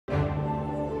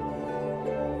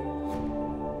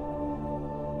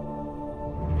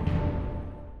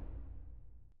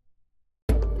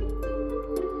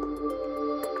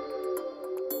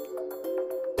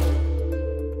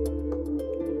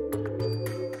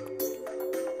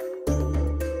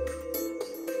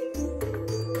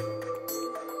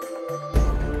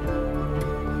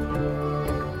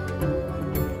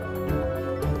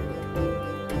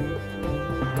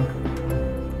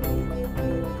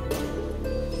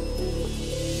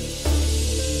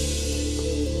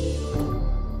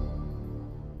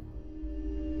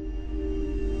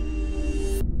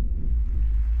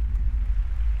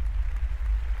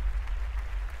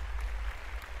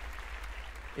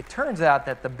turns out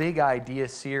that the Big Idea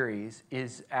series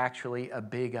is actually a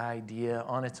big idea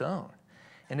on its own.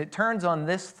 And it turns on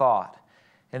this thought,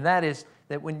 and that is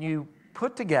that when you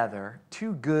put together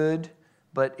two good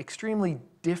but extremely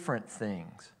different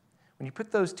things, when you put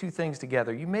those two things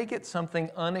together, you make it something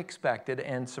unexpected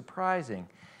and surprising.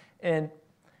 And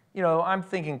you know, I'm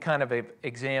thinking kind of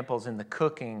examples in the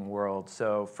cooking world.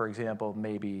 So, for example,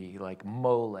 maybe like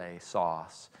mole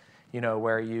sauce, you know,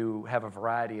 where you have a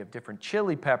variety of different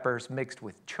chili peppers mixed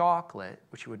with chocolate,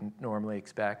 which you wouldn't normally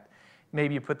expect.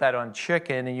 Maybe you put that on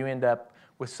chicken and you end up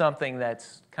with something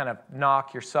that's kind of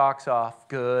knock your socks off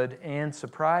good and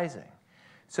surprising.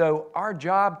 So our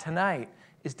job tonight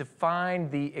is to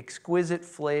find the exquisite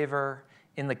flavor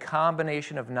in the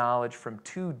combination of knowledge from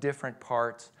two different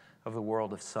parts of the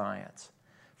world of science,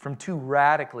 from two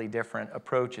radically different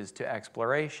approaches to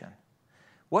exploration.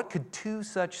 What could two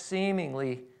such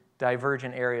seemingly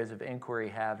divergent areas of inquiry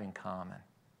have in common?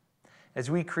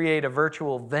 As we create a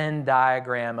virtual Venn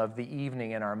diagram of the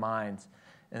evening in our minds,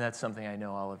 and that's something I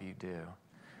know all of you do,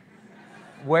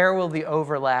 where will the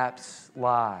overlaps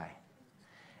lie?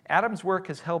 Adam's work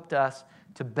has helped us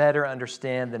to better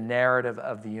understand the narrative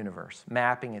of the universe,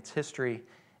 mapping its history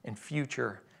and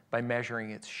future by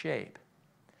measuring its shape.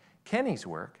 Kenny's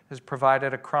work has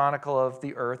provided a chronicle of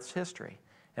the Earth's history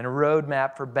and a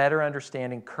roadmap for better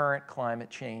understanding current climate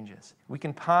changes. We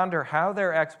can ponder how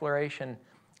their exploration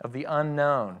of the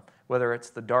unknown, whether it's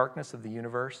the darkness of the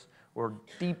universe or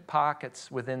deep pockets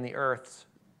within the Earth's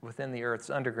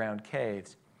underground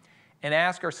caves, and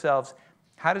ask ourselves,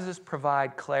 how does this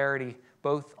provide clarity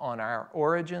both on our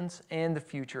origins and the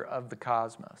future of the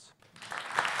cosmos?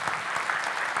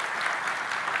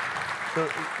 So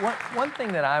one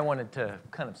thing that I wanted to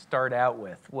kind of start out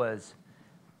with was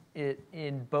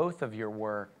in both of your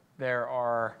work, there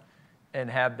are and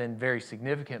have been very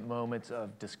significant moments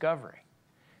of discovery.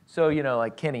 So, you know,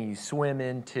 like Kenny, you swim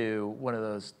into one of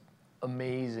those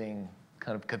amazing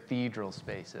kind of cathedral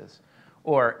spaces.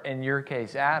 Or in your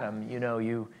case, Adam, you know,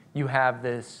 you have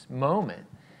this moment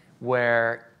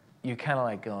where you kind of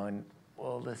like going,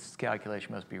 well, this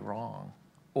calculation must be wrong.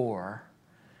 Or,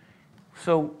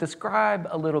 so describe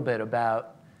a little bit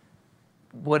about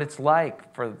what it's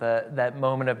like for that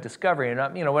moment of discovery.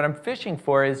 And you know, what I'm fishing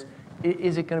for is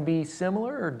it going to be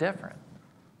similar or different?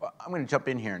 Well, I'm going to jump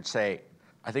in here and say,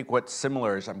 I think what's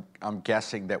similar is I'm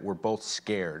guessing that we're both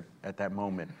scared at that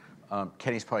moment.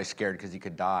 Kenny's probably scared because he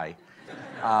could die.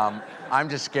 I'm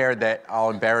just scared that I'll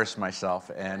embarrass myself,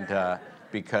 and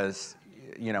because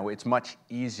you know, it's much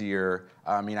easier.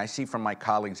 I mean, I see from my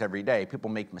colleagues every day, people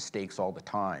make mistakes all the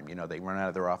time. You know, they run out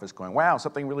of their office going, wow,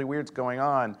 something really weird's going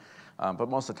on. But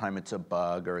most of the time it's a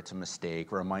bug or it's a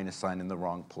mistake or a minus sign in the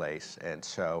wrong place. And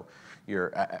so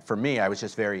for me, I was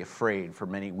just very afraid for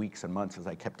many weeks and months as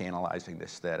I kept analyzing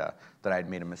this that I had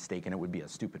made a mistake, and it would be a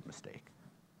stupid mistake.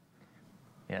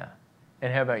 Yeah.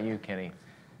 And how about you, Kenny?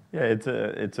 Yeah,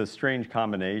 it's a strange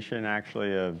combination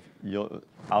actually of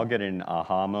I'll get an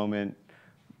aha moment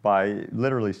by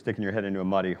literally sticking your head into a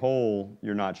muddy hole.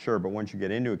 You're not sure, but once you get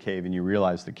into a cave and you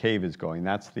realize the cave is going,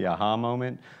 that's the aha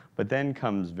moment. But then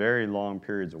comes very long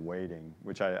periods of waiting,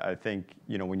 which I think,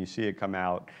 you know, when you see it come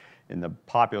out in the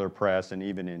popular press and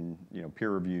even in, you know,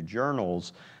 peer-reviewed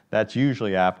journals, that's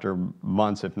usually after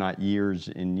months, if not years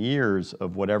and years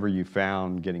of whatever you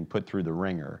found getting put through the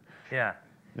ringer. Yeah.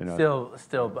 You know,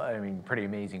 Still, I mean, pretty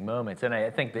amazing moments. And I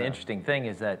think the interesting thing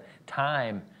is that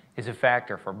time is a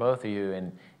factor for both of you.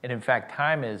 And in fact,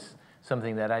 time is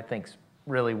something that I think is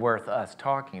really worth us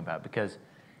talking about, because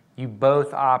you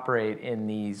both operate in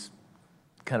these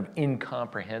kind of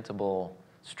incomprehensible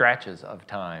stretches of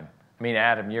time. I mean,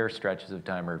 Adam, your stretches of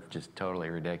time are just totally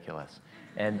ridiculous.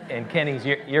 And Kenny's,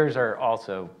 yours are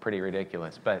also pretty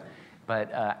ridiculous. But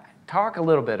talk a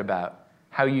little bit about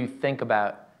how you think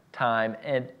about time,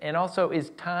 and also, is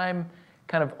time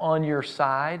kind of on your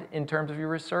side in terms of your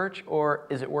research, or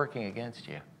is it working against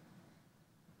you?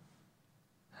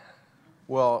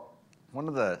 Well, one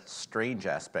of the strange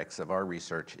aspects of our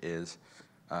research is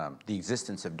the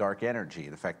existence of dark energy,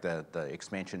 the fact that the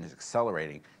expansion is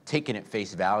accelerating. Taken at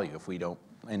face value, if we don't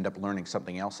end up learning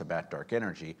something else about dark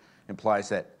energy, implies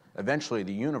that eventually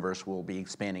the universe will be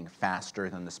expanding faster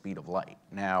than the speed of light.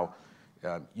 Now,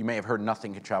 you may have heard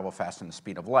nothing can travel faster than the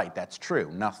speed of light. That's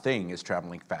true. Nothing is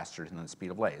traveling faster than the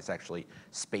speed of light. It's actually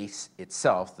space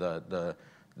itself, the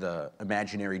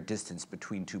imaginary distance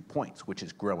between 2 points, which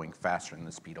is growing faster than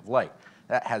the speed of light.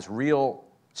 That has real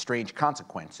strange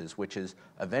consequences, which is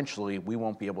eventually we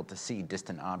won't be able to see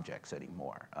distant objects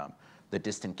anymore. The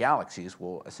distant galaxies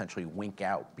will essentially wink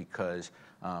out because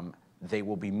they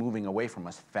will be moving away from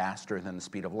us faster than the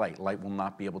speed of light. Light will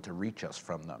not be able to reach us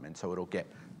from them. And so it'll get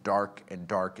dark and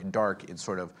dark and dark. It's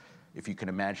sort of, if you can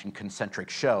imagine, concentric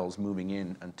shells moving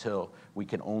in until we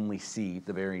can only see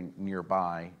the very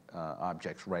nearby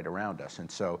objects right around us. And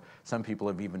so some people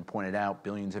have even pointed out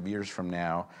billions of years from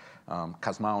now,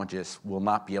 cosmologists will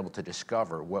not be able to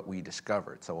discover what we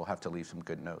discovered. So we'll have to leave some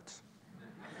good notes.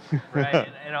 Right,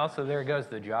 and also there goes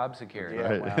the job security. Yeah,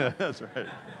 Right. wow. That's right.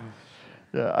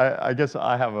 Yeah, I guess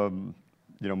I have a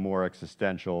more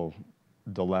existential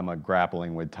dilemma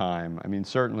grappling with time. I mean,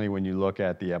 certainly when you look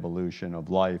at the evolution of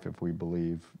life, if we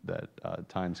believe that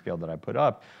time scale that I put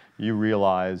up, you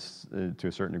realize to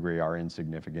a certain degree our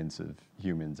insignificance of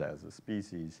humans as a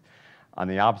species. On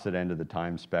the opposite end of the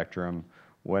time spectrum,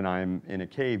 when I'm in a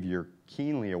cave, you're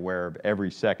keenly aware of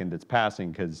every second that's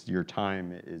passing because your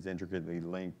time is intricately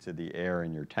linked to the air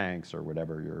in your tanks or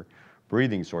whatever your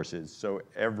breathing source is. So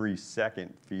every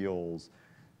second feels,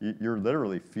 you're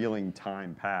literally feeling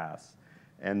time pass.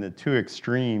 And the two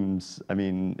extremes, I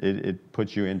mean, it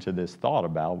puts you into this thought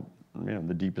about,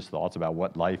 the deepest thoughts about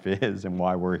what life is and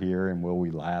why we're here and will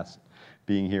we last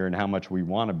being here and how much we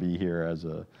want to be here as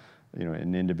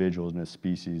an individual and a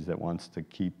species that wants to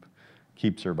keep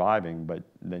surviving. But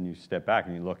then you step back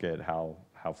and you look at how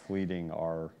fleeting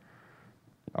our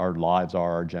lives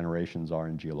are, our generations are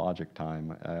in geologic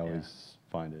time. I always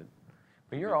find it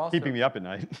But you're also keeping me up at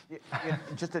night.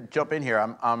 Just to jump in here,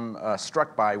 I'm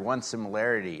struck by one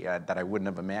similarity that I wouldn't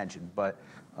have imagined, but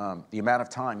the amount of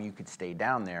time you could stay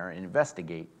down there and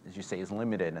investigate, as you say, is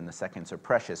limited and the seconds are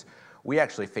precious. We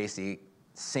actually face the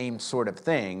same sort of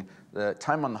thing. The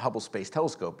time on the Hubble Space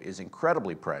Telescope is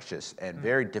incredibly precious and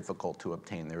very difficult to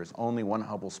obtain. There is only one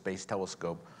Hubble Space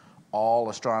Telescope. All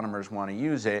astronomers want to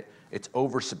use it. It's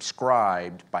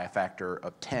oversubscribed by a factor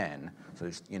of 10. So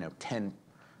there's 10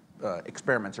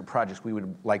 experiments or projects we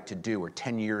would like to do, or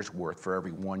 10 years worth for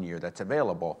every 1 year that's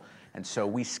available. And so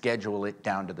we schedule it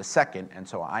down to the second. And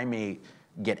so I may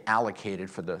get allocated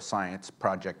for the science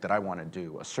project that I want to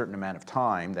do a certain amount of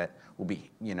time that will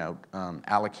be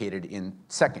allocated in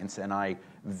seconds. And I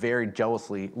very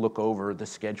jealously look over the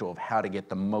schedule of how to get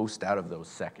the most out of those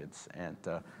seconds. And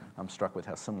I'm struck with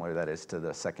how similar that is to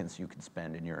the seconds you can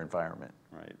spend in your environment.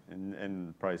 Right,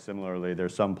 and probably similarly,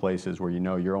 there's some places where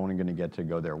you're only going to get to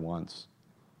go there once.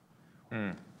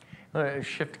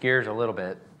 shift gears a little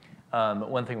bit.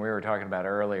 One thing we were talking about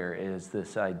earlier is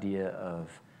this idea of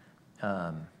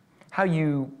how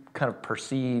you kind of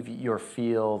perceive your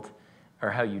field, or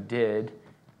how you did,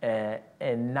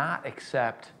 and not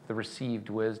accept the received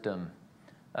wisdom.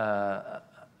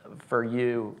 For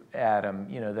you, Adam,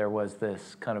 there was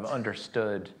this kind of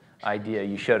understood idea.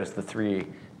 You showed us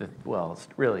well, it's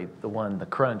really the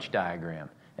crunch diagram.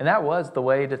 And that was the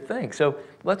way to think. So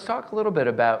let's talk a little bit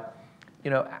about,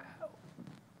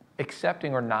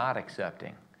 accepting or not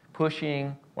accepting,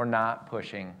 pushing or not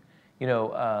pushing,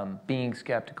 being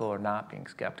skeptical or not being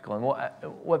skeptical, and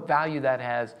what value that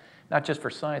has, not just for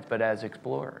science, but as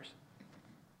explorers.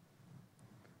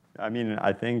 I mean,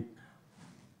 I think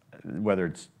whether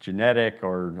it's genetic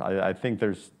or I think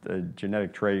there's a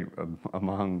genetic trait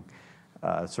among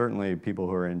certainly people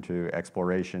who are into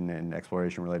exploration and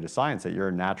exploration-related science that you're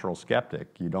a natural skeptic.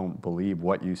 You don't believe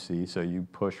what you see, so you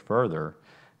push further.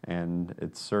 And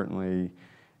it's certainly,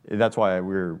 that's why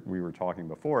we were talking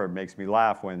before. It makes me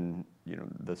laugh when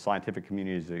the scientific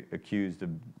community is accused of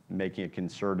making a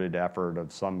concerted effort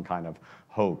of some kind of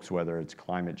hoax, whether it's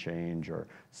climate change or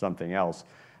something else.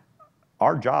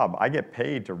 Our job, I get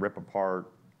paid to rip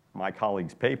apart my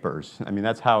colleagues' papers. I mean,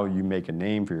 that's how you make a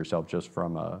name for yourself, just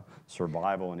from a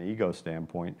survival and ego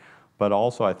standpoint. But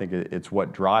also, I think it's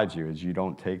what drives you, is you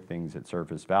don't take things at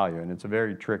surface value. And it's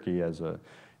very tricky as a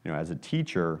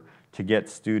teacher to get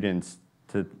students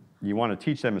to, you want to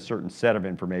teach them a certain set of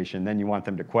information, then you want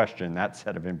them to question that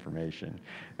set of information.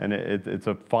 And it's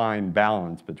a fine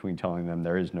balance between telling them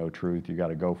there is no truth, you got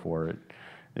to go for it,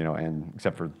 and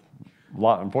except for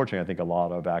unfortunately, I think a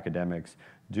lot of academics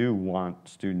do want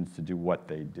students to do what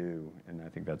they do, and I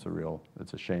think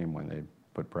it's a shame when they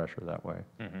put pressure that way.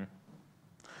 Mm-hmm.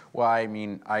 Well, I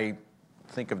mean, I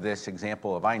think of this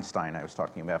example of Einstein I was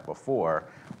talking about before,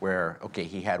 where, okay,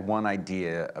 he had one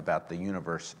idea about the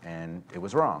universe and it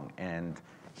was wrong, and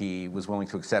he was willing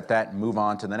to accept that and move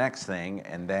on to the next thing,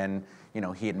 and then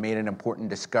he had made an important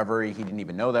discovery. He didn't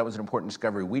even know that was an important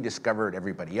discovery. We discovered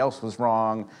everybody else was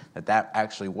wrong, that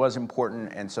actually was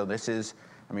important. And so this is,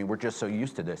 we're just so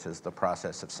used to this as the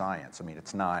process of science.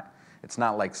 It's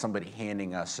not like somebody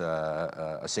handing us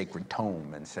a sacred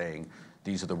tome and saying,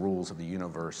 these are the rules of the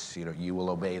universe, you will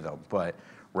obey them. But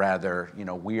rather,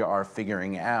 we are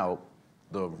figuring out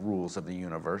the rules of the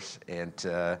universe. And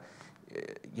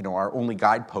our only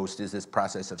guidepost is this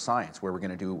process of science, where we're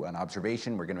going to do an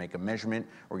observation, we're going to make a measurement,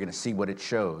 we're going to see what it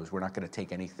shows. We're not going to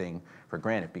take anything for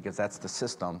granted, because that's the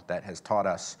system that has taught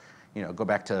us. Go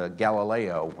back to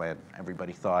Galileo, when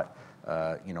everybody thought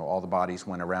all the bodies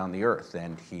went around the Earth,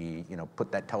 and he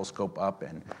put that telescope up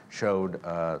and showed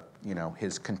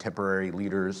his contemporary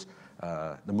leaders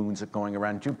the moons going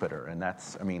around Jupiter. And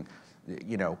that's,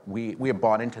 we have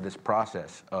bought into this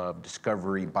process of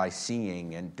discovery by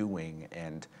seeing and doing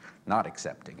and not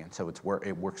accepting, and so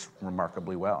it works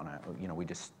remarkably well. And we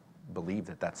just believe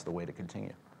that that's the way to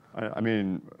continue.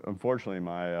 Unfortunately,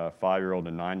 my 5-year-old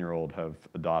and 9-year-old have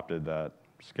adopted that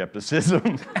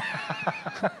skepticism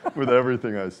with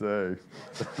everything I say.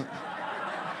 It's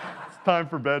time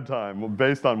for bedtime. Well,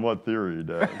 based on what theory,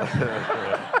 Dad?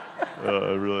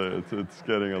 Really, it's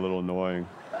getting a little annoying.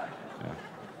 Yeah.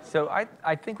 So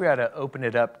I think we ought to open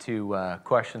it up to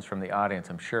questions from the audience.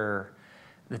 I'm sure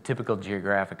the typical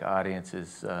Geographic audience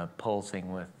is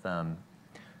pulsing with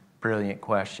brilliant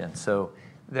questions. So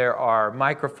there are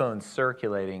microphones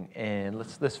circulating, and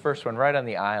this first one right on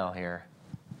the aisle here.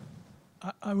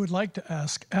 I would like to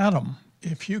ask Adam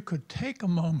if you could take a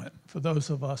moment, for those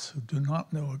of us who do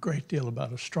not know a great deal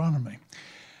about astronomy,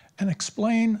 and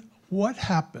explain what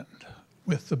happened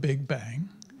with the Big Bang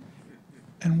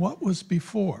and what was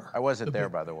before. I wasn't there,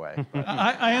 by the way.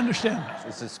 I understand that.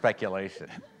 This is speculation.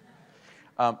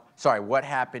 Sorry, what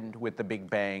happened with the Big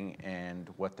Bang and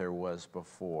what there was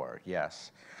before?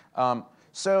 Yes.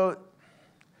 So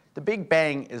the Big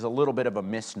Bang is a little bit of a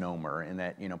misnomer in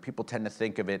that, people tend to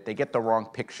think of it, they get the wrong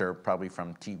picture probably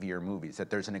from TV or movies, that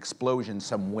there's an explosion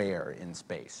somewhere in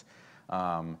space.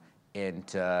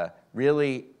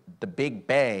 Really, the Big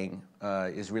Bang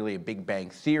is really a Big Bang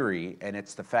theory, and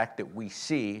it's the fact that we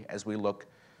see, as we look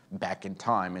back in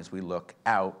time, as we look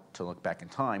out to look back in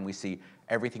time, we see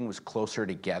everything was closer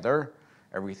together,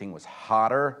 everything was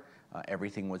hotter,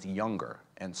 everything was younger.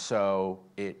 And so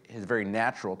it is very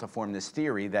natural to form this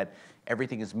theory that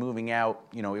everything is moving out.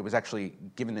 It was actually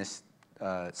given this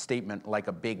statement like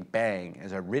a Big Bang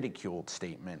as a ridiculed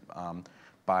statement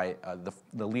by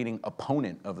the leading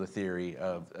opponent of the theory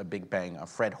of a Big Bang,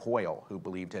 Fred Hoyle, who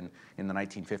believed in the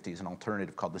 1950s an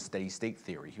alternative called the steady state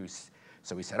theory.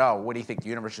 So he said, "Oh, what do you think? The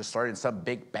universe just started in some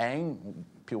Big Bang?"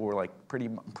 People were like, "Pretty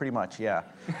much, yeah,"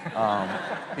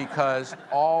 because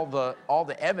all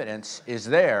the evidence is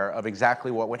there of exactly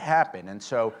what would happen, and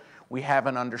so we have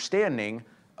an understanding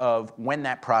of when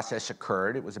that process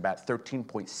occurred. It was about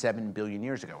 13.7 billion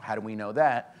years ago. How do we know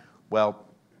that? Well,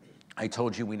 I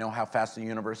told you we know how fast the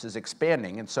universe is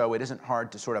expanding, and so it isn't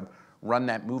hard to sort of run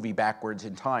that movie backwards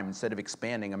in time. Instead of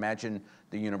expanding, imagine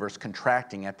the universe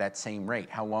contracting at that same rate.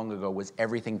 How long ago was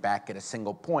everything back at a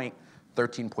single point?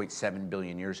 13.7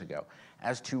 billion years ago.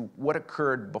 As to what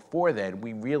occurred before then,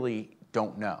 we really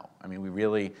don't know.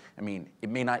 It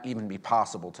may not even be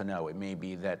possible to know. It may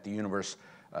be that the universe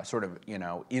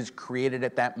is created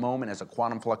at that moment as a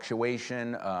quantum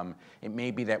fluctuation. It may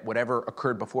be that whatever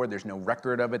occurred before, there's no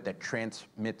record of it that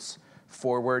transmits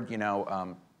forward.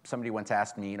 Somebody once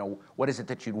asked me, what is it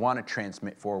that you'd want to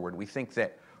transmit forward? We think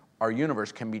that our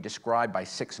universe can be described by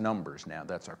 6 numbers now.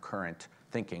 That's our current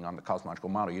thinking on the cosmological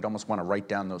model. You'd almost want to write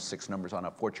down those 6 numbers on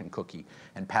a fortune cookie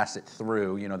and pass it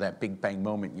through, that Big Bang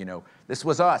moment, this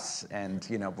was us, and,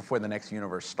 before the next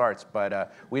universe starts.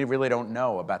 But we really don't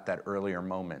know about that earlier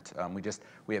moment.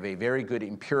 We have a very good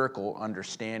empirical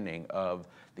understanding of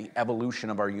the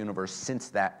evolution of our universe since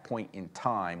that point in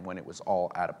time when it was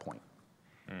all at a point.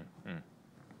 Mm-hmm.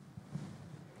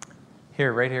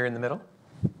 Right here in the middle.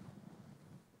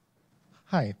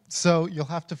 Hi. So you'll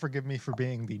have to forgive me for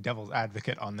being the devil's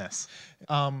advocate on this.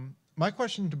 My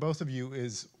question to both of you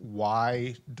is,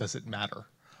 why does it matter?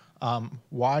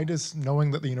 Why does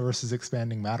knowing that the universe is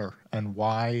expanding matter? And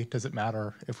why does it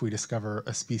matter if we discover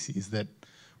a species that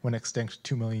went extinct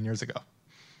 2 million years ago?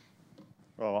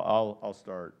 Well, I'll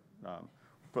start.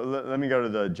 But let me go to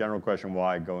the general question,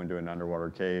 why go into an underwater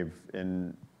cave?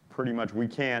 Pretty much, we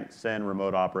can't send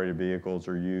remote operated vehicles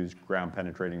or use ground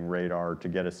penetrating radar to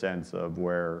get a sense of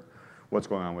what's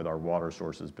going on with our water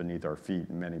sources beneath our feet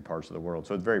in many parts of the world.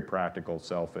 So it's very practical,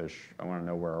 selfish. I want to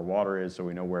know where our water is so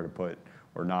we know where to put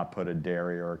or not put a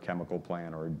dairy or a chemical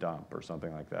plant or a dump or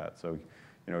something like that. So,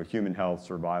 human health,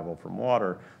 survival from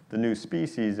water. The new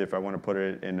species, if I want to put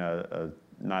it in a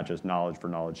not just knowledge for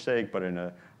knowledge's sake, but in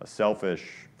a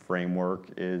selfish framework,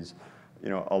 is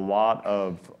a lot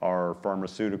of our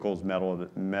pharmaceuticals,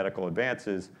 medical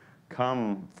advances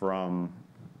come from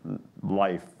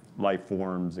life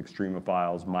forms,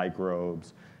 extremophiles,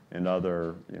 microbes, and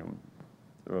other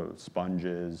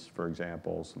sponges, for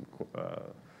example, some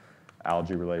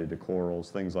algae related to corals,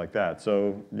 things like that.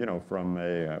 So, you know, from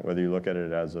a, whether you look at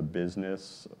it as a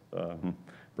business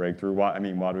breakthrough, why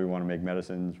do we want to make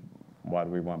medicines? Why do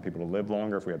we want people to live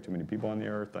longer if we have too many people on the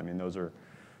earth? I mean, those are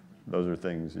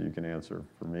things that you can answer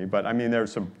for me. But I mean,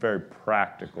 there's some very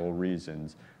practical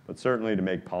reasons, but certainly to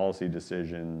make policy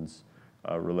decisions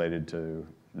related to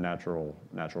natural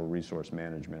resource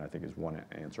management, I think is one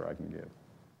answer I can give.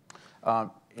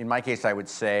 In my case, I would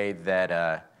say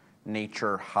that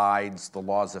nature hides the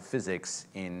laws of physics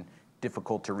in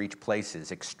difficult to reach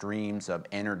places, extremes of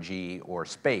energy or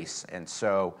space. And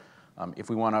so if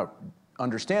we want to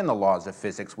understand the laws of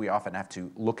physics, we often have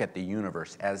to look at the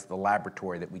universe as the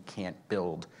laboratory that we can't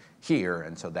build here.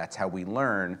 And so that's how we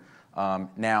learn.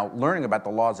 Now, learning about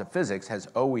the laws of physics has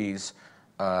always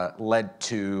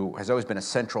been a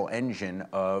central engine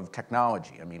of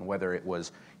technology. I mean, whether it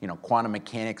was, you know, quantum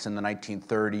mechanics in the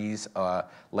 1930s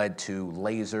led to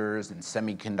lasers and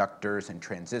semiconductors and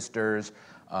transistors.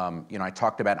 You know, I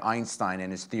talked about Einstein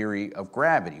and his theory of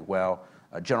gravity. Well,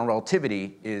 general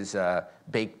relativity is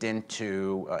baked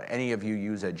into, any of you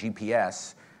use a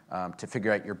GPS to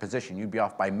figure out your position. You'd be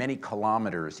off by many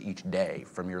kilometers each day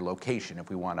from your location.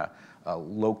 If we want to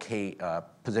locate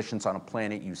positions on a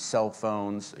planet, use cell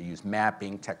phones, use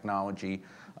mapping technology.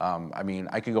 I mean,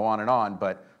 I could go on,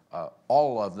 but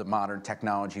all of the modern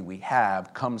technology we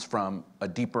have comes from a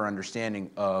deeper understanding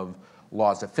of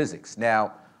laws of physics.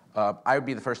 Now, I would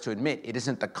be the first to admit it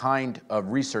isn't the kind of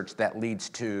research that leads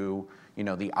to, you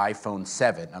know, the iPhone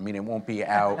 7. I mean, it won't be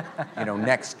out, you know,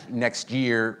 next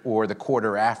year or the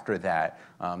quarter after that.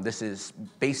 This is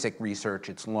basic research.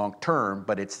 It's long term,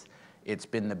 but it's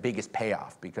been the biggest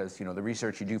payoff because, you know, the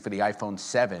research you do for the iPhone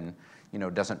 7, you know,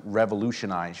 doesn't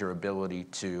revolutionize your ability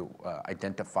to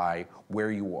identify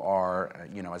where you are,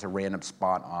 you know, as a random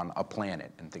spot on a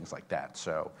planet and things like that.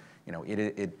 So, you know,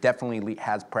 it definitely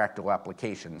has practical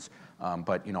applications,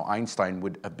 but, you know, Einstein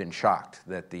would have been shocked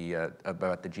that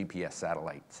about the GPS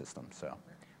satellite system. So,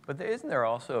 but isn't there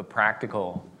also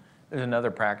there's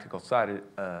another practical side.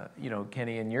 You know,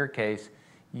 Kenny, in your case,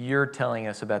 you're telling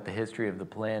us about the history of the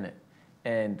planet,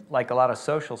 and like a lot of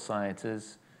social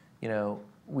sciences, you know,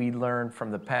 we learn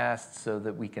from the past so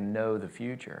that we can know the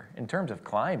future. In terms of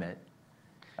climate,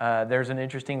 there's an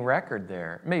interesting record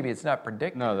there. Maybe it's not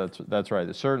predictive. No, that's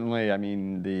right. Certainly, I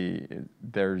mean,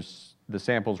 the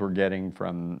samples we're getting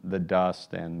from the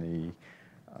dust and the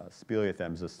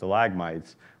speleothems, the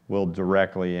stalagmites, will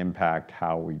directly impact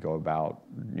how we go about,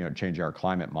 you know, changing our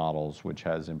climate models, which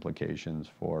has implications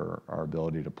for our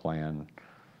ability to plan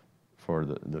for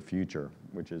the future,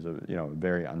 which is a, you know,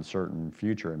 very uncertain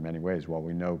future in many ways. While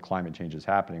we know climate change is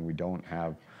happening, we don't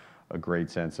have a great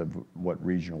sense of what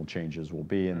regional changes will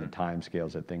be and the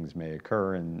timescales that things may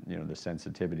occur, and, you know, the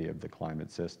sensitivity of the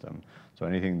climate system. So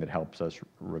anything that helps us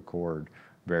record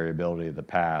variability of the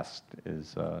past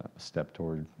is a step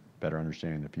toward better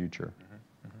understanding the future.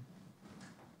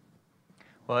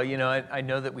 Well, you know, I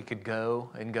know that we could go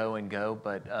and go and go,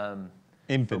 but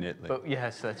Infinitely. But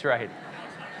yes, that's right.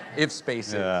 if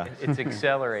space Yeah. It's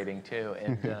accelerating too,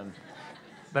 and.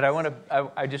 But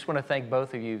I just want to thank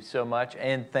both of you so much,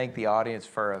 and thank the audience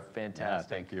for a fantastic,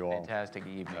 thank you all. fantastic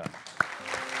evening. Yeah.